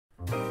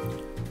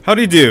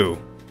Howdy do.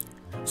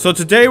 So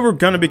today we're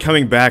going to be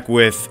coming back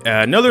with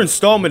another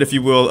installment, if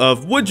you will,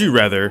 of Would You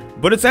Rather,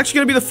 but it's actually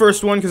going to be the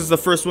first one because it's the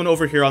first one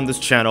over here on this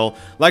channel.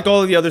 Like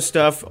all of the other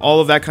stuff,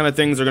 all of that kind of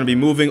things are going to be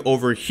moving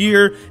over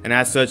here, and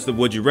as such, the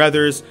Would You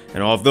Rathers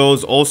and all of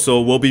those also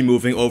will be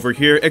moving over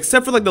here,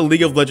 except for like the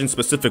League of Legends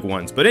specific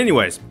ones. But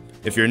anyways,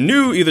 if you're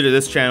new either to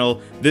this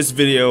channel, this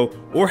video,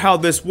 or how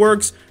this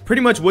works,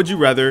 pretty much Would You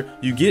Rather,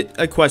 you get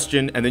a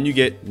question and then you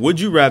get Would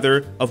You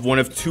Rather of one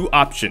of two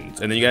options,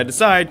 and then you gotta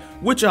decide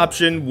which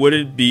option would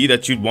it be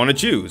that you'd want to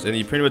choose, and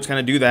you pretty much kind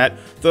of do that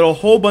through a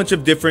whole bunch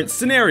of different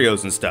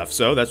scenarios and stuff.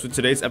 So that's what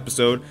today's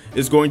episode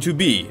is going to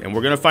be, and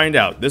we're gonna find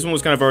out. This one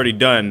was kind of already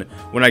done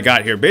when I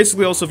got here.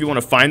 Basically, also, if you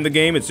want to find the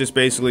game, it's just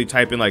basically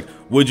type in like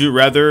Would You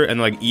Rather and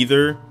like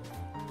either.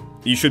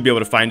 You should be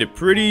able to find it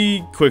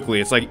pretty quickly.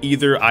 It's like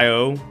either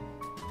IO.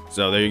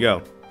 So there you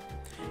go.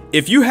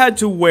 If you had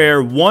to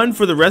wear one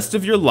for the rest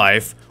of your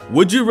life,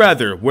 would you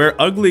rather wear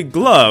ugly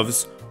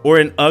gloves or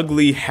an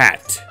ugly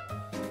hat?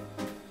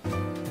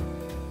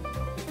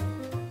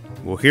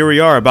 Well, here we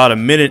are about a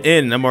minute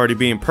in and I'm already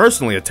being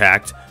personally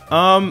attacked.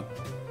 That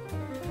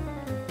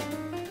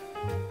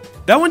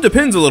one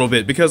depends a little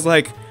bit because,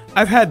 like,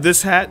 I've had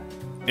this hat.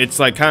 It's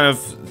like kind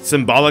of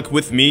symbolic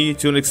with me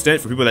to an extent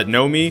for people that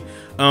know me,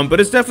 but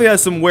it definitely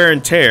has some wear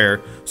and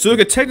tear, so it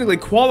could technically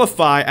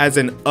qualify as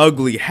an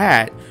ugly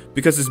hat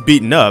because it's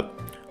beaten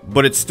up,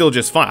 but it's still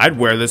just fine. I'd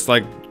wear this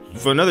like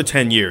for another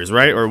 10 years,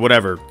 right, or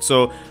whatever.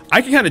 So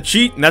I can kind of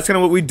cheat, and that's kind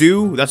of what we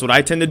do. That's what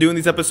I tend to do in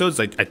these episodes.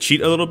 Like, I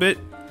cheat a little bit.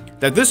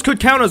 That this could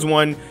count as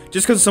one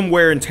just because of some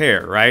wear and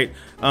tear, right?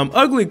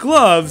 Ugly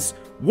gloves.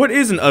 What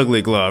is an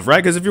ugly glove,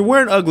 right? Because if you're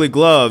wearing ugly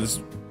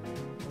gloves,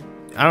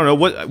 I don't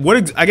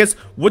know, I guess,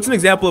 what's an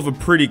example of a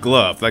pretty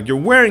glove? Like, you're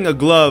wearing a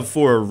glove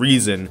for a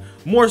reason,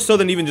 more so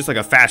than even just like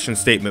a fashion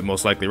statement,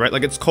 most likely, right?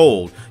 Like, it's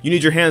cold, you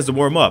need your hands to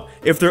warm up.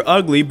 If they're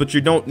ugly, but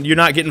you're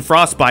not getting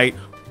frostbite,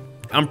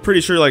 I'm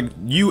pretty sure, like,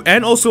 you,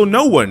 and also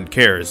no one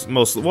cares,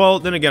 well,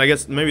 then again, I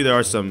guess maybe there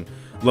are some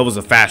levels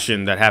of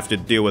fashion that have to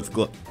deal with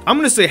I'm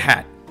gonna say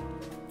hat.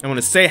 I'm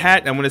gonna say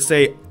hat, I'm gonna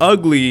say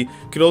ugly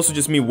could also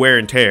just mean wear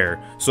and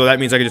tear, so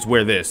that means I could just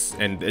wear this,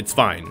 and it's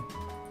fine.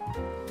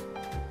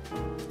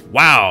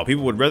 Wow,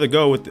 people would rather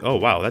go with, oh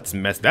wow, that's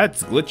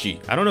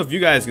glitchy. I don't know if you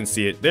guys can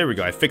see it. There we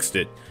go, I fixed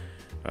it.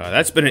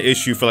 That's been an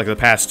issue for like the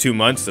past 2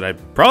 months that I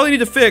probably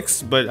need to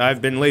fix, but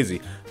I've been lazy.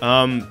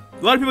 A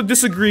lot of people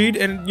disagreed,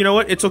 and you know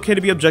what? It's okay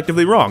to be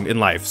objectively wrong in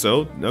life,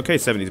 so, okay,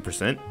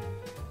 70%.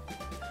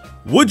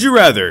 Would you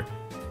rather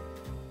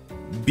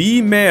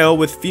be male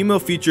with female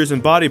features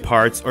and body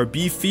parts, or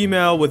be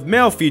female with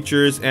male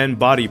features and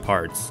body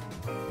parts?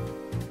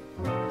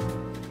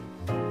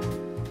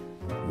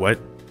 What?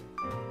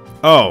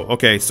 Oh,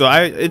 okay, so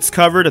it's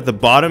covered at the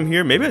bottom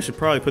here. Maybe I should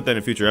probably put that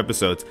in future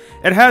episodes.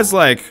 It has,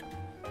 like,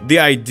 the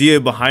idea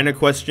behind a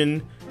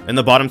question in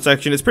the bottom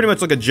section. It's pretty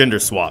much like a gender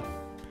swap.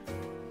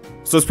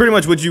 So it's pretty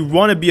much, would you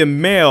want to be a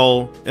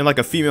male in, like,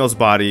 a female's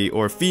body,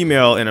 or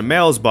female in a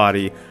male's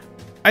body?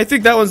 I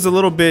think that one's a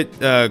little bit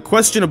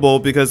questionable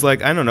because,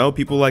 like, I don't know,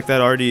 people like that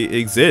already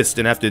exist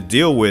and have to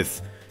deal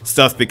with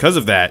stuff because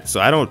of that. So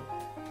I don't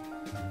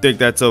think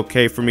that's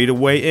okay for me to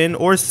weigh in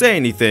or say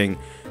anything.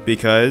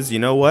 Because, you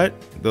know what?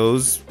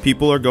 Those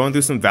people are going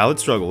through some valid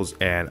struggles,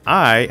 and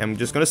I am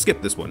just going to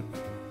skip this one.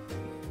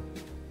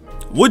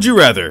 Would you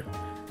rather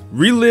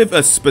relive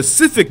a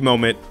specific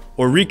moment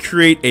or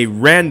recreate a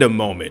random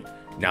moment?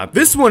 Now,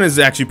 this one is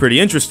actually pretty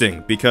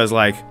interesting because,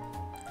 like,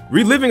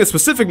 reliving a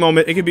specific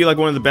moment, it could be like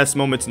one of the best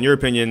moments in your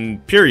opinion,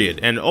 period.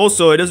 And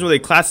also, it doesn't really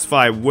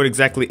classify what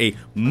exactly a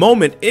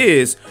moment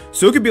is,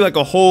 so it could be like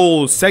a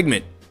whole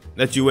segment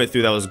that you went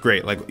through that was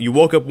great. Like, you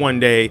woke up one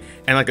day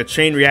and like a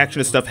chain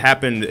reaction of stuff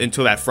happened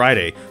until that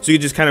Friday, so you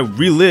just kind of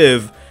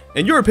relive,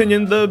 in your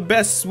opinion, the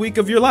best week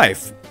of your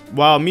life,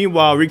 while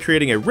meanwhile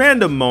recreating a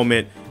random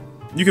moment.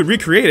 You could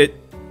recreate it,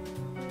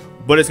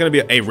 but it's gonna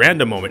be a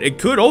random moment. It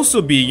could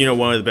also be, you know,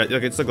 one of the best.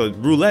 Like, it's like a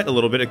roulette a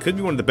little bit. It could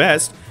be one of the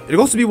best. It could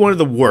also be one of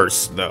the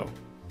worst though.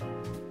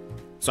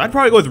 So I'd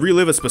probably go with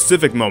relive a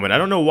specific moment. I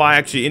don't know why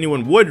actually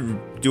anyone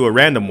would do a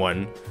random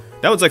one.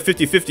 That was like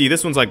 50-50.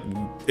 This one's like,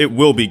 it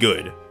will be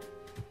good.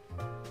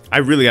 I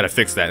really gotta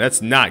fix that.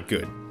 That's not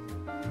good.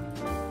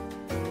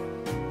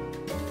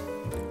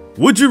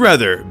 Would you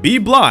rather be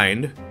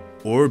blind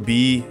or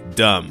be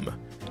dumb?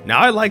 Now,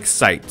 I like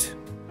sight.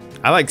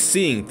 I like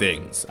seeing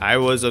things. I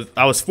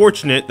was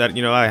fortunate that,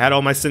 you know, I had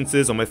all my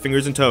senses on my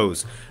fingers and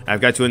toes. I've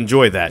got to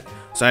enjoy that.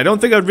 So I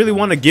don't think I'd really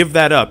want to give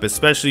that up,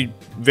 especially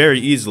very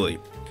easily.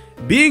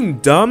 Being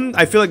dumb,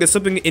 I feel like it's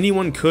something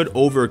anyone could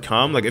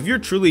overcome. Like, if you're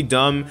truly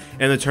dumb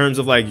in the terms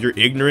of, like, you're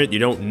ignorant, you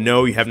don't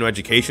know, you have no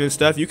education and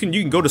stuff, you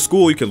can go to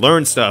school, you can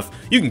learn stuff,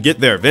 you can get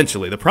there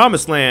eventually. The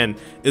promised land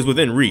is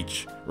within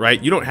reach, right?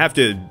 You don't have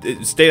to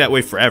stay that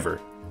way forever,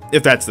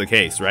 if that's the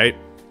case, right?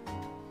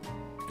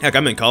 Heck,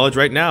 I'm in college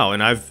right now,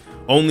 and I've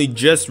only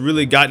just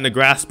really gotten a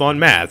grasp on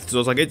math, so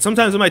it's like,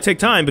 sometimes it might take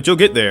time, but you'll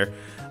get there.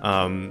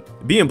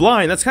 Being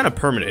blind, that's kind of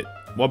permanent.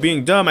 While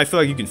being dumb, I feel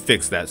like you can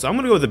fix that. So I'm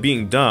gonna go with the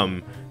being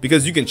dumb,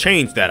 because you can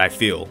change that, I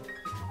feel.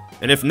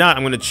 And if not,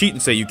 I'm gonna cheat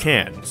and say you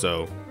can,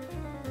 so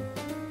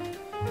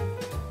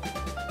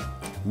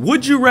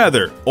Would you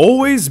rather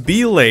always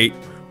be late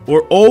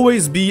or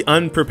always be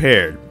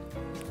unprepared?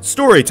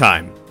 Story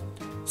time.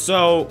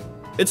 So,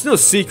 it's no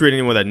secret,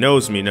 anyone that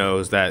knows me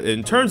knows that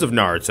in terms of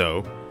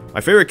Naruto,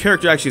 my favorite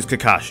character actually is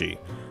Kakashi.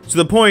 To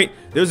the point,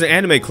 there was an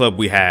anime club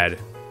we had,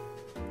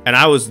 and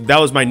that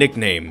was my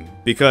nickname,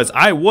 because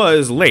I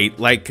was late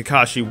like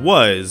Kakashi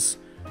was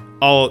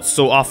all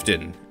so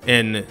often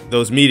in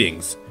those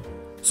meetings.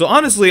 So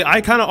honestly,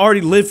 I kind of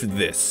already lived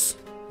this.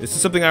 This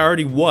is something I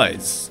already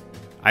was.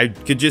 I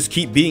could just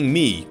keep being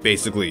me,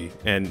 basically.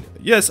 And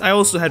yes, I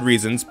also had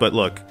reasons, but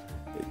look,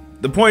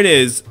 the point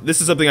is,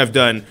 this is something I've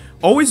done.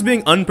 Always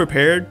being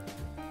unprepared,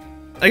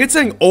 like it's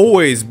saying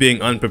always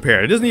being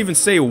unprepared. It doesn't even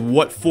say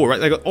what for, right?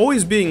 Like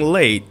always being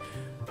late,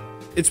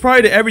 it's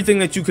probably to everything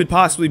that you could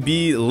possibly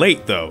be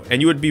late though.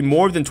 And you would be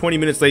more than 20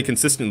 minutes late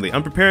consistently.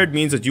 Unprepared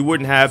means that you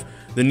wouldn't have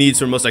the needs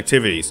for most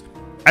activities.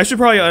 I should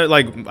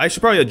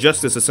probably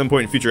adjust this at some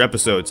point in future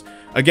episodes.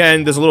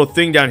 Again, there's a little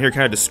thing down here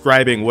kind of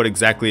describing what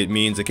exactly it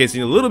means in case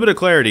you need a little bit of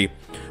clarity.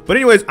 But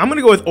anyways, I'm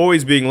gonna go with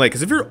always being late,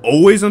 because if you're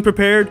always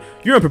unprepared,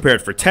 you're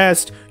unprepared for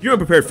tests, you're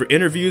unprepared for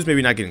interviews,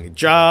 maybe not getting a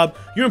job,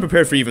 you're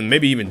unprepared for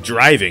maybe even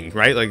driving,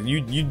 right? Like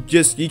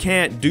you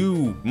can't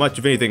do much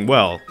of anything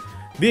well.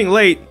 Being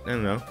late, I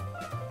don't know.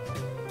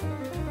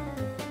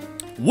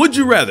 Would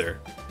you rather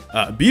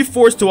be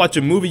forced to watch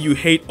a movie you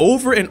hate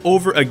over and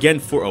over again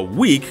for a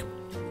week,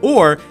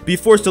 or be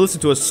forced to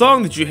listen to a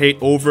song that you hate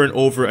over and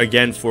over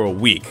again for a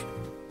week?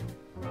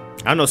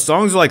 I don't know,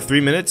 songs are like 3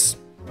 minutes,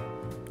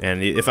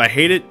 and if I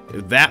hate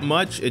it that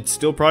much, it's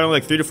still probably only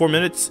like 3 to 4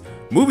 minutes.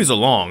 Movies are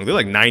long, they're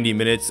like 90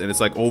 minutes, and it's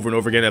like over and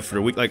over again after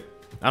a week. Like,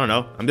 I don't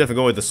know, I'm definitely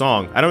going with the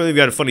song. I don't really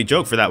got a funny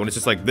joke for that one. It's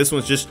just like, this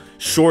one's just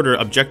shorter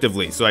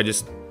objectively, so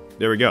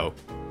there we go.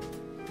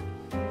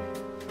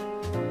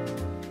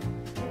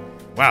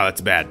 Wow,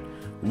 that's bad.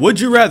 Would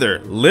you rather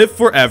live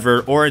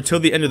forever or until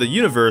the end of the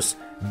universe,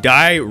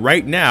 die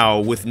right now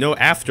with no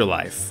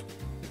afterlife?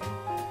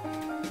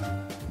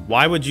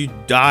 Why would you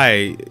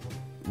die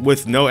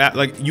with no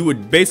like, you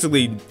would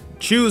basically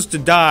choose to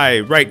die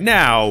right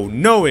now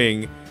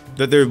knowing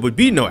that there would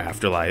be no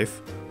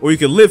afterlife, or you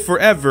could live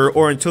forever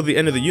or until the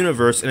end of the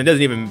universe, and it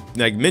doesn't even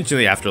like mention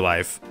the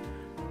afterlife.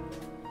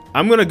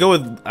 I'm gonna go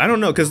with, I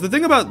don't know, because the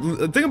thing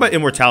about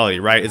immortality,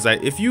 right, is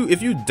that if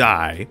you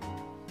die,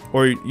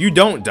 or you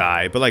don't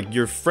die, but like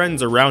your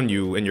friends around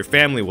you and your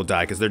family will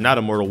die because they're not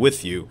immortal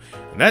with you.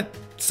 And that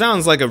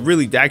sounds like a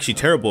really actually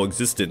terrible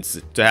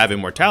existence to have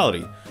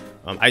immortality.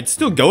 I'd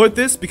still go with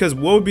this, because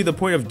what would be the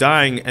point of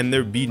dying and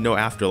there be no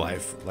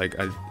afterlife? Like,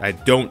 I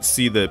don't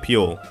see the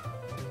appeal.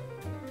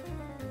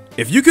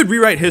 If you could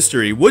rewrite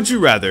history, would you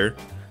rather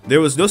there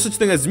was no such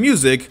thing as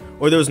music,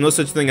 or there was no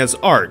such thing as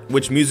art,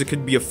 which music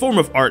could be a form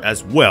of art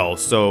as well?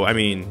 So, I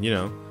mean, you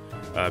know.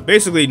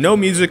 Basically, no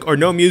music or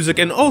no music,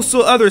 and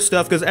also other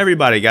stuff, because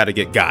everybody gotta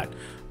get got.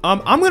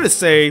 I'm gonna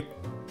say,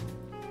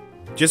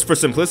 just for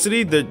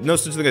simplicity, there's no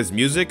such thing as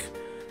music,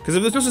 because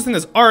if there's no such thing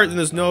as art, then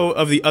there's no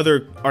of the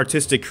other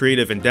artistic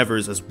creative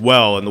endeavors as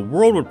well, and the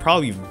world would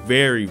probably be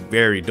very,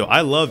 very dull.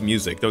 I love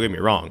music, don't get me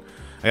wrong.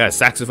 I got a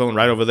saxophone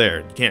right over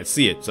there. You can't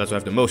see it, so that's why I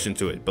have to motion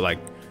to it, but like,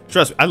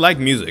 trust me, I like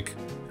music.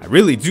 I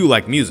really do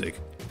like music.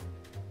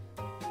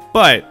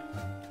 But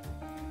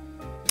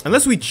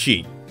unless we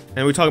cheat,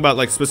 and we talk about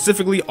like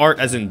specifically art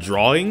as in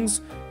drawings,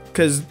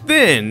 because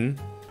then,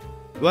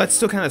 well, that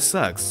still kind of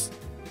sucks.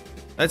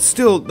 That's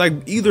still, like,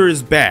 either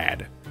is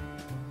bad.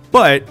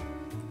 But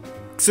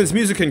since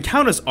music can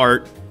count as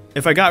art,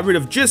 if I got rid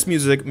of just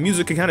music,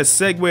 music can kind of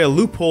segue a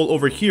loophole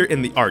over here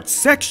in the art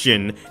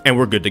section, and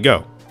we're good to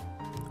go.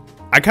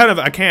 I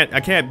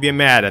can't be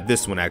mad at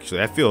this one,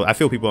 actually. I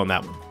feel people on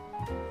that one.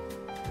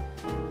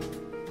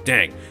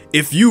 Dang.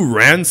 If you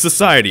ran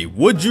society,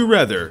 would you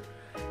rather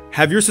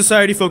have your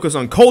society focus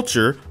on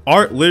culture,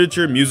 art,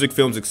 literature, music,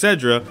 films,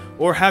 etc.,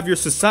 or have your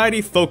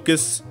society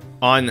focus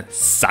on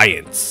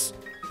science?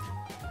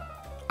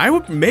 I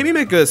would maybe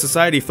make a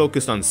society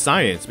focused on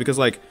science, because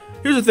like,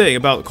 here's the thing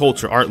about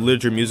culture, art,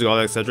 literature, music, all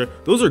that, etc.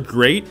 Those are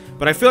great,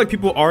 but I feel like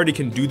people already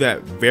can do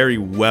that very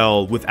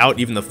well without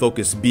even the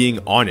focus being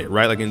on it,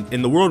 right? Like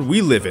in the world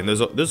we live in,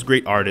 there's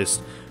great artists,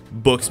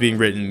 books being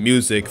written,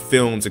 music,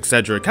 films,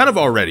 etc. kind of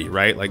already,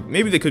 right? Like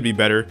maybe they could be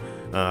better.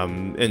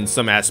 In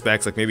some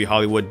aspects, like maybe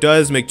Hollywood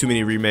does make too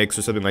many remakes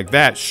or something like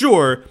that,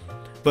 sure,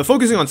 but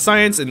focusing on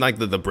science and like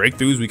the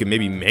breakthroughs we can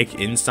maybe make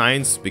in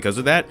science because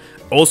of that.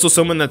 Also,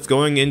 someone that's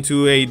going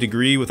into a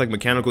degree with like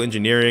mechanical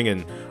engineering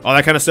and all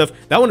that kind of stuff,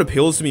 that one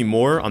appeals to me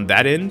more on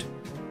that end,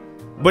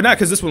 but not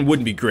because this one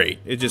wouldn't be great.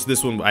 It's just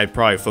this one I'd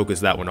probably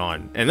focus that one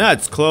on, and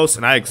that's close,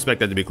 and I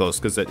expect that to be close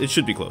because it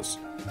should be close.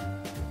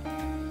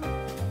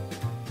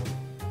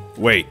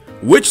 Wait,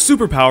 which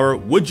superpower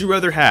would you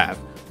rather have?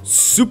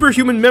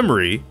 Superhuman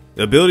memory,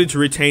 the ability to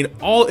retain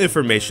all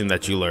information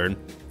that you learn,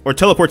 or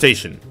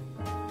teleportation?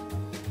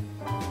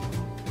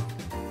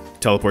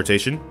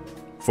 Teleportation?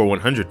 For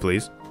 100,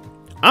 please.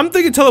 I'm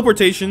thinking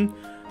teleportation,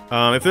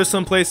 If there's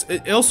some place,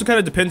 it also kind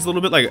of depends a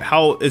little bit, like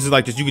how is it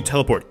like just you could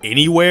teleport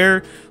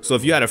anywhere? So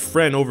if you had a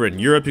friend over in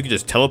Europe, you could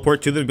just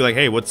teleport to them and be like,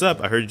 hey, what's up?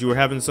 I heard you were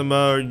having some,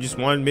 you just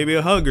wanted maybe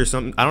a hug or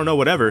something. I don't know,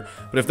 whatever.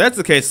 But if that's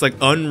the case, like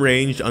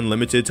unranged,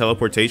 unlimited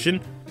teleportation,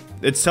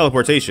 it's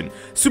teleportation.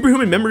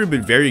 Superhuman memory would be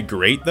very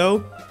great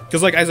though.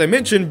 Because like, as I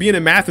mentioned, being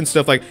in math and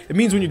stuff, like it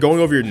means when you're going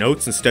over your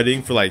notes and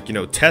studying for like, you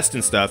know, tests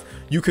and stuff,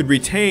 you could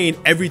retain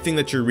everything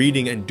that you're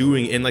reading and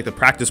doing in like the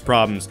practice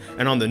problems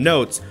and on the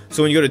notes.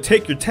 So when you go to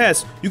take your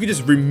test, you can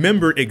just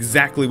remember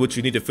exactly what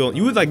you need to fill in.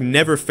 You would like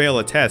never fail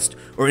a test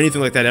or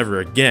anything like that ever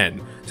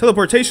again.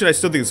 Teleportation, I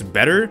still think is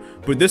better,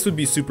 but this would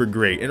be super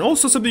great. And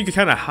also something you could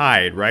kind of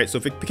hide, right? So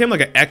if it became like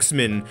an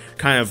X-Men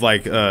kind of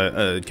like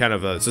kind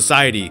of a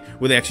society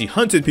where they actually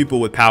hunted people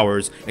with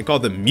powers and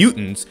called them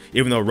mutants,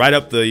 even though right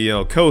up the, you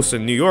know, coast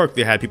in New York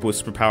they had people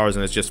with superpowers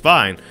and it's just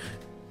fine.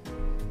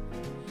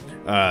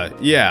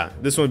 Yeah,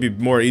 this one would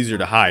be more easier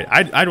to hide.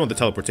 I'd want the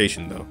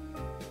teleportation though,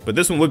 but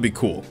this one would be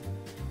cool.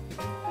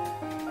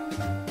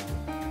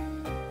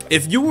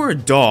 If you were a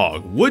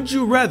dog, would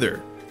you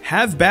rather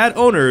have bad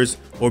owners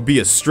or be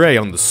a stray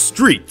on the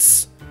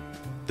streets?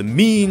 The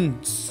mean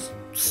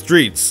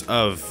streets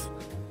of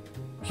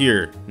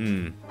here.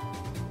 I'm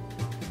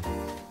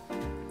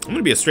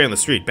gonna be a stray on the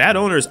street. Bad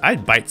owners,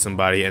 I'd bite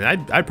somebody and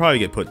I'd probably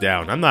get put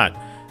down. I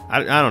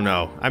don't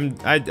know.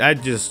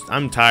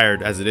 I'm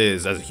tired as it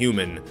is as a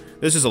human.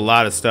 There's just a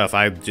lot of stuff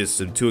I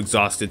just am too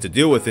exhausted to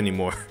deal with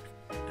anymore.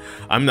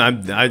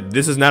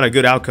 This is not a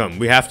good outcome.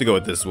 We have to go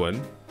with this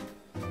one.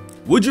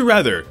 Would you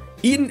rather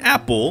eat an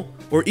apple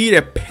or eat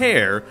a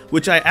pear,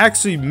 which I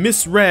actually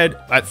misread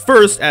at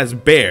first as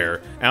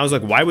bear. And I was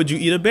like, why would you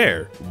eat a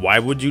bear? Why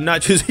would you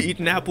not just eat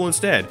an apple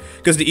instead?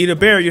 Because to eat a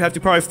bear, you have to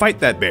probably fight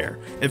that bear.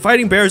 And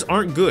fighting bears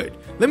aren't good.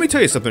 Let me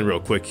tell you something real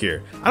quick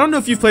here. I don't know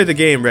if you've played the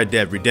game Red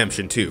Dead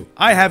Redemption 2.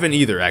 I haven't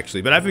either,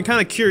 actually, but I've been kind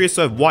of curious,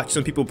 so I've watched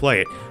some people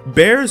play it.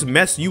 Bears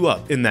mess you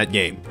up in that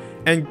game.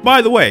 And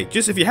by the way,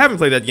 just if you haven't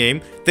played that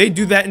game, they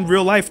do that in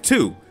real life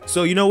too.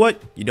 So you know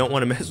what? You don't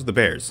want to mess with the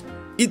bears.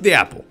 Eat the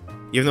apple,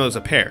 even though it's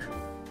a pear.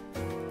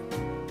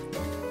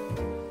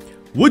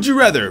 Would you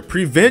rather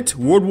prevent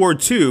World War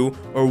II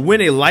or win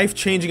a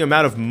life-changing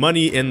amount of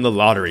money in the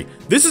lottery?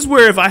 This is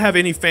where if I have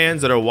any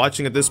fans that are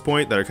watching at this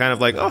point that are kind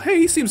of like, oh hey,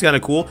 he seems kind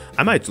of cool,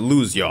 I might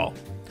lose y'all.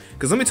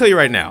 Because let me tell you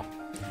right now,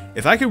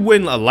 if I could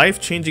win a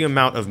life-changing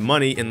amount of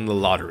money in the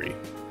lottery,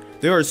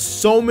 there are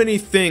so many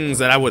things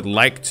that I would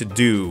like to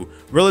do,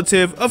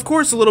 relative, of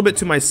course, a little bit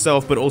to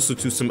myself, but also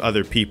to some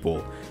other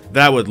people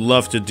that I would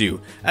love to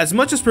do. As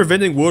much as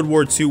preventing World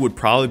War II would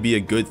probably be a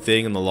good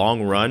thing in the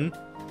long run,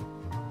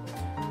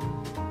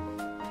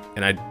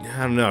 and I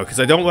don't know,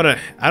 because I don't want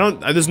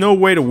to, there's no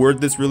way to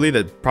word this really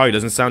that probably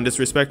doesn't sound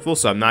disrespectful,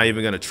 so I'm not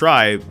even going to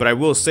try, but I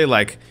will say,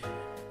 like,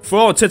 for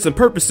all intents and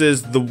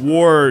purposes, the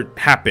war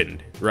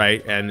happened,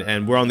 right?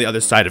 And we're on the other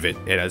side of it.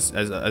 And as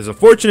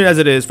unfortunate as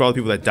it is for all the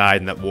people that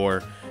died in that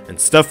war and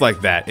stuff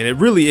like that, and it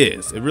really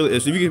is. It really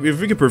is. If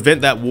we could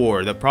prevent that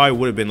war, that probably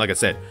would have been, like I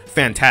said,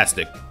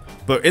 fantastic.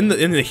 But in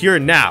the here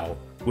and now,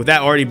 with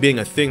that already being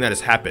a thing that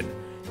has happened,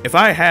 if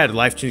I had a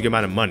life-changing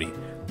amount of money,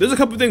 there's a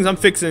couple things I'm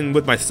fixing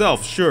with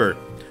myself, sure,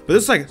 but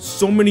there's like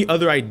so many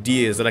other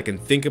ideas that I can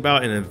think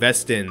about and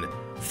invest in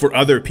for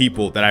other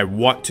people that I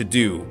want to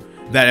do,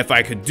 that if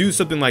I could do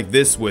something like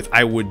this with,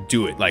 I would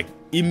do it, like,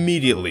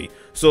 immediately.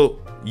 So,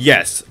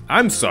 yes,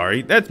 I'm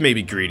sorry, that's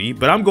maybe greedy,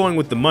 but I'm going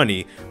with the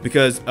money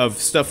because of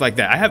stuff like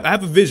that. I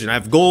have a vision, I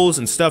have goals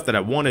and stuff that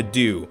I want to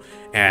do,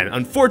 and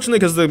unfortunately,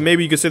 because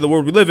maybe you could say the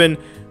world we live in,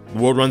 the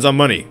world runs on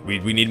money. We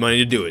need money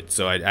to do it,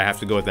 so I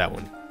have to go with that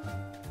one.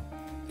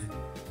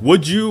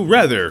 Would you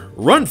rather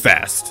run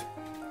fast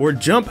or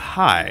jump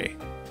high?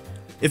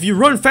 If you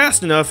run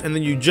fast enough and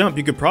then you jump,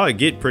 you could probably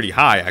get pretty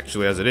high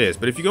actually as it is.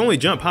 But if you can only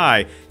jump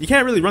high, you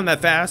can't really run that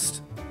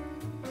fast.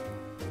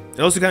 It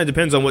also kind of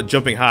depends on what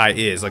jumping high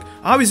is. Like,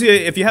 obviously,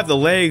 if you have the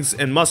legs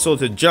and muscle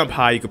to jump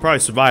high, you could probably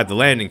survive the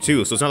landing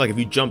too. So it's not like if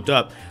you jumped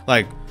up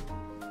like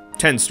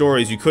 10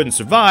 stories, you couldn't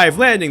survive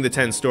landing the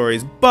 10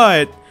 stories.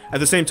 But at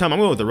the same time, I'm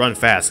going with the run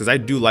fast because I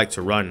do like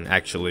to run,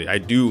 actually. I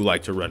do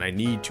like to run. I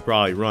need to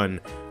probably run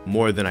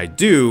more than I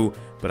do,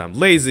 but I'm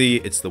lazy.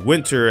 It's the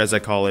winter, as I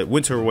call it.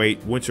 Winter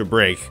weight, winter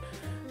break.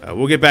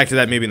 We'll get back to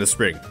that maybe in the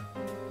spring.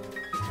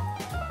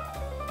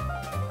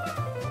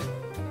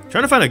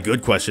 Trying to find a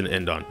good question to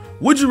end on.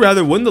 Would you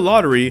rather win the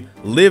lottery,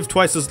 live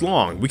twice as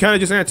long? We kind of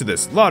just answered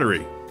this.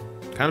 Lottery.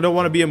 Kind of don't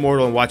want to be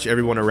immortal and watch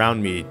everyone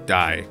around me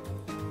die.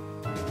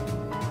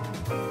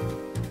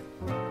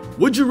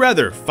 Would you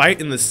rather fight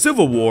in the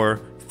Civil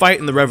War, fight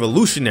in the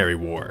Revolutionary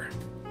War?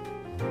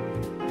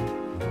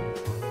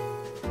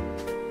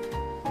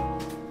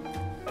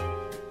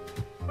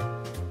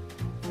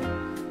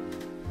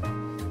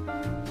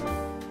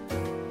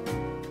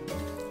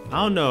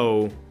 I don't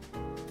know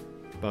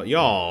about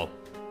y'all,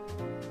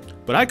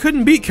 but I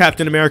couldn't beat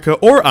Captain America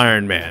or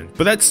Iron Man,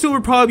 but that still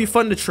would probably be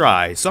fun to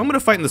try, so I'm gonna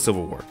fight in the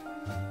Civil War.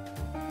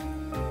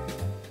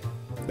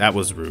 That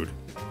was rude.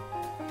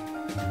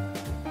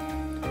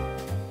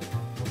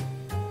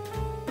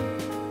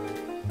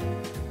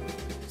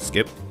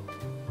 Skip.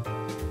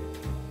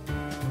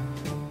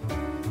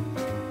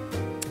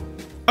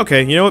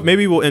 Okay, you know what?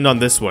 Maybe we'll end on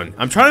this one.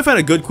 I'm trying to find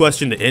a good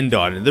question to end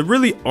on, and there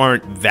really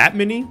aren't that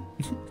many.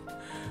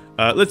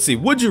 Let's see.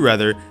 Would you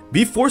rather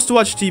be forced to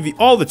watch TV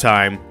all the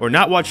time or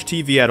not watch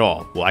TV at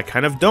all? Well, I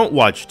kind of don't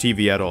watch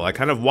TV at all. I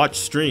kind of watch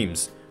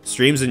streams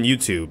and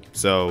YouTube.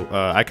 So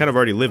I kind of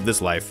already lived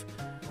this life.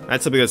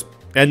 That's something that's,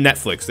 and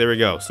Netflix. There we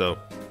go. So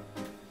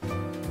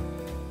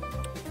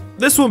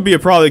this would be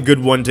probably a good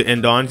one to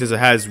end on because it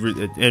has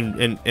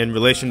in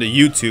relation to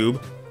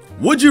YouTube.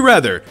 Would you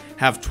rather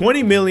have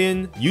 20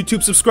 million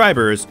YouTube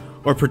subscribers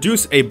or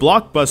produce a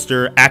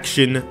blockbuster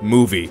action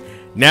movie?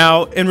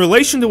 Now, in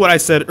relation to what I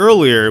said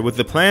earlier with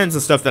the plans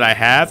and stuff that I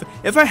have,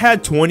 if I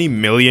had 20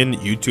 million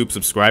YouTube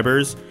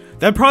subscribers,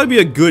 that'd probably be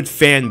a good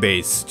fan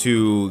base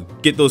to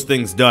get those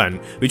things done.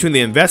 Between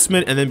the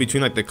investment and then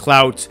between like the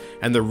clout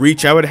and the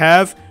reach I would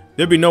have,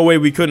 there'd be no way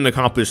we couldn't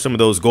accomplish some of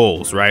those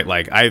goals, right?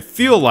 Like, I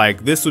feel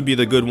like this would be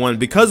the good one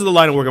because of the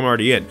line of work I'm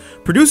already in.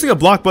 Producing a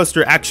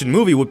blockbuster action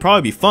movie would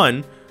probably be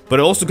fun, but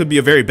it also could be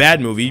a very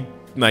bad movie.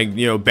 Like,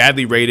 you know,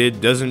 badly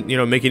rated, doesn't, you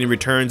know, make any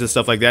returns and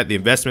stuff like that. The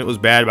investment was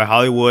bad by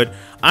Hollywood.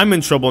 I'm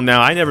in trouble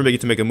now. I never make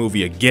it to make a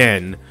movie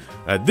again.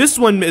 This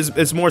one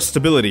is more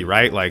stability,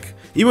 right? Like,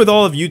 even with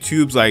all of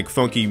YouTube's like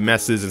funky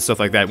messes and stuff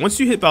like that, once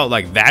you hit about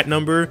like that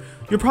number,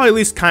 you're probably at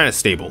least kind of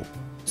stable.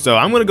 So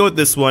I'm gonna go with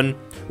this one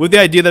with the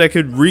idea that I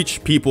could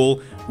reach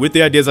people with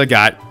the ideas I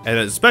got, and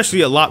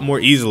especially a lot more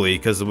easily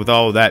because with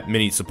all that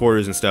many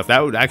supporters and stuff, that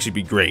would actually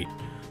be great.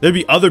 There'd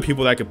be other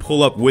people that could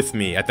pull up with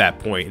me at that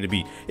point, and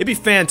it'd be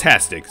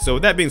fantastic. So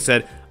with that being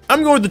said,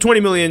 I'm going with the 20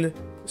 million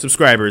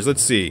subscribers.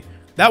 Let's see.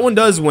 That one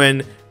does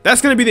win.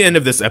 That's going to be the end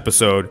of this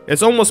episode.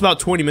 It's almost about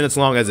 20 minutes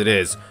long as it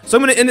is. So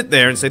I'm going to end it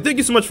there and say thank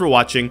you so much for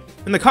watching.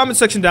 In the comment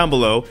section down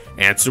below,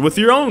 answer with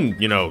your own,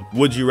 you know,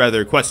 would you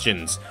rather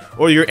questions,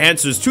 or your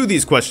answers to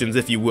these questions,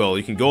 if you will.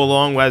 You can go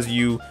along as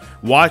you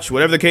watch,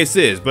 whatever the case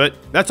is. But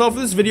that's all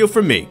for this video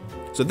from me.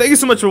 So thank you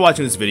so much for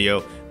watching this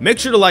video. Make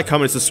sure to like,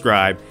 comment, and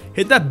subscribe.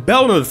 Hit that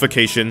bell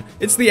notification.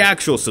 It's the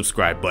actual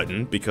subscribe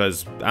button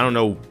because I don't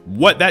know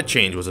what that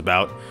change was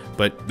about,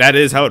 but that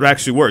is how it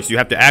actually works. You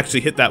have to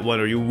actually hit that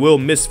one or you will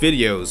miss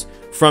videos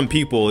from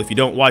people if you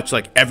don't watch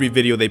like every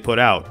video they put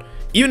out.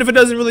 Even if it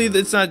doesn't really,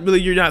 it's not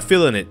really, you're not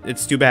feeling it.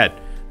 It's too bad.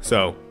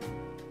 So,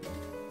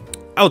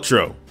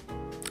 outro.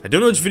 I don't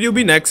know which video will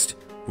be next.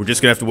 We're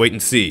just gonna have to wait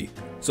and see.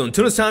 So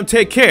until next time,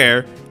 take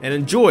care and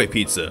enjoy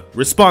pizza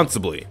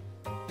responsibly.